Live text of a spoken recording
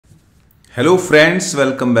Hello friends,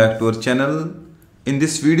 welcome back to our channel. In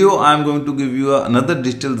this video I am going to give you another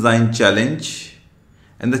digital design challenge,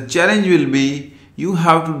 and the challenge will be you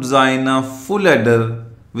have to design a full adder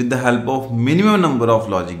with the help of minimum number of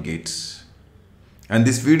logic gates. And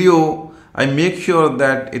this video I make sure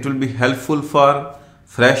that it will be helpful for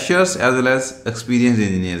freshers as well as experienced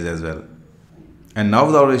engineers as well. And now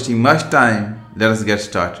without wasting much time, let us get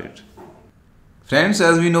started. Friends,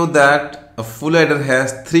 as we know that a full adder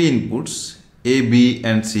has three inputs A, B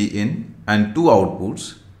and C in and two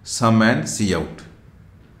outputs sum and C out.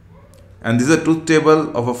 And this is a truth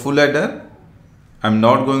table of a full adder. I am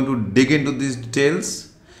not going to dig into these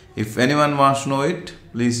details. If anyone wants to know it,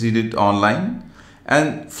 please read it online.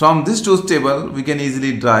 And from this truth table we can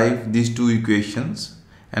easily derive these two equations,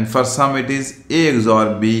 and for sum it is A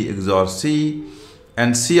XOR B XOR C,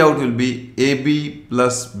 and C out will be AB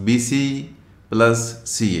plus BC plus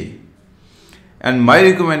CA. And my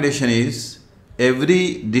recommendation is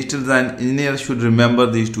every digital design engineer should remember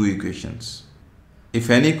these two equations. If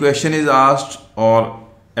any question is asked or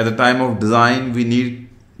at the time of design we need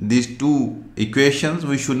these two equations,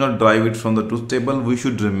 we should not derive it from the truth table, we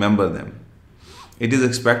should remember them. It is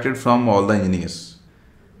expected from all the engineers.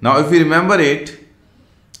 Now if we remember it,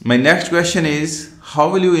 my next question is how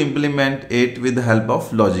will you implement it with the help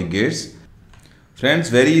of logic gates? Friends,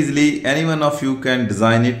 very easily any one of you can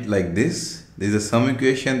design it like this. This is the sum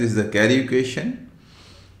equation, this is the carry equation.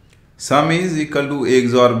 Sum is equal to A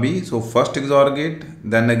XOR B, so first XOR gate,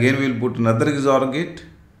 then again we will put another XOR gate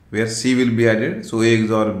where C will be added, so A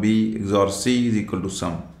XOR B XOR C is equal to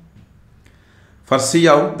sum. For C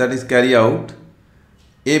out, that is carry out,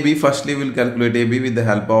 AB firstly we will calculate AB with the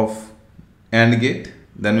help of AND gate,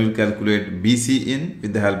 then we will calculate BC in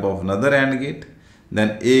with the help of another AND gate,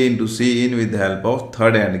 then A into C in with the help of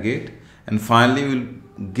third AND gate, and finally we will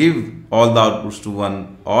give all the outputs to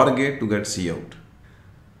one OR gate to get C out.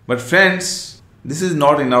 But friends, this is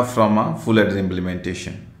not enough from a full adder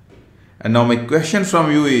implementation. And now my question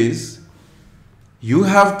from you is, you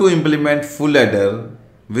have to implement full adder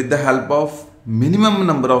with the help of minimum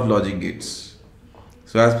number of logic gates.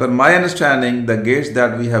 So as per my understanding, the gates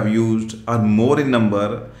that we have used are more in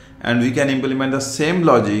number, and we can implement the same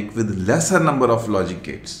logic with lesser number of logic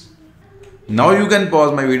gates. Now you can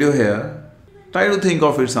pause my video here. Try to think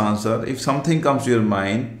of its answer. If something comes to your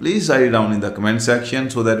mind, please write it down in the comment section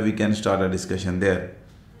so that we can start a discussion there.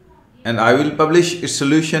 And I will publish its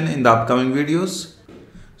solution in the upcoming videos.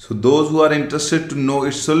 So those who are interested to know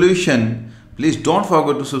its solution, please don't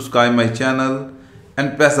forget to subscribe my channel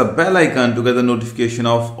and press the bell icon to get the notification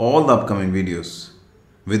of all the upcoming videos.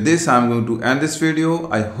 With this, I am going to end this video.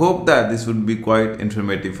 I hope that this would be quite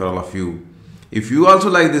informative for all of you. If you also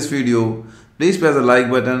like this video, please press the like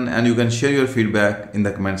button and you can share your feedback in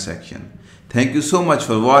the comment section. Thank you so much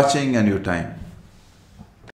for watching and your time.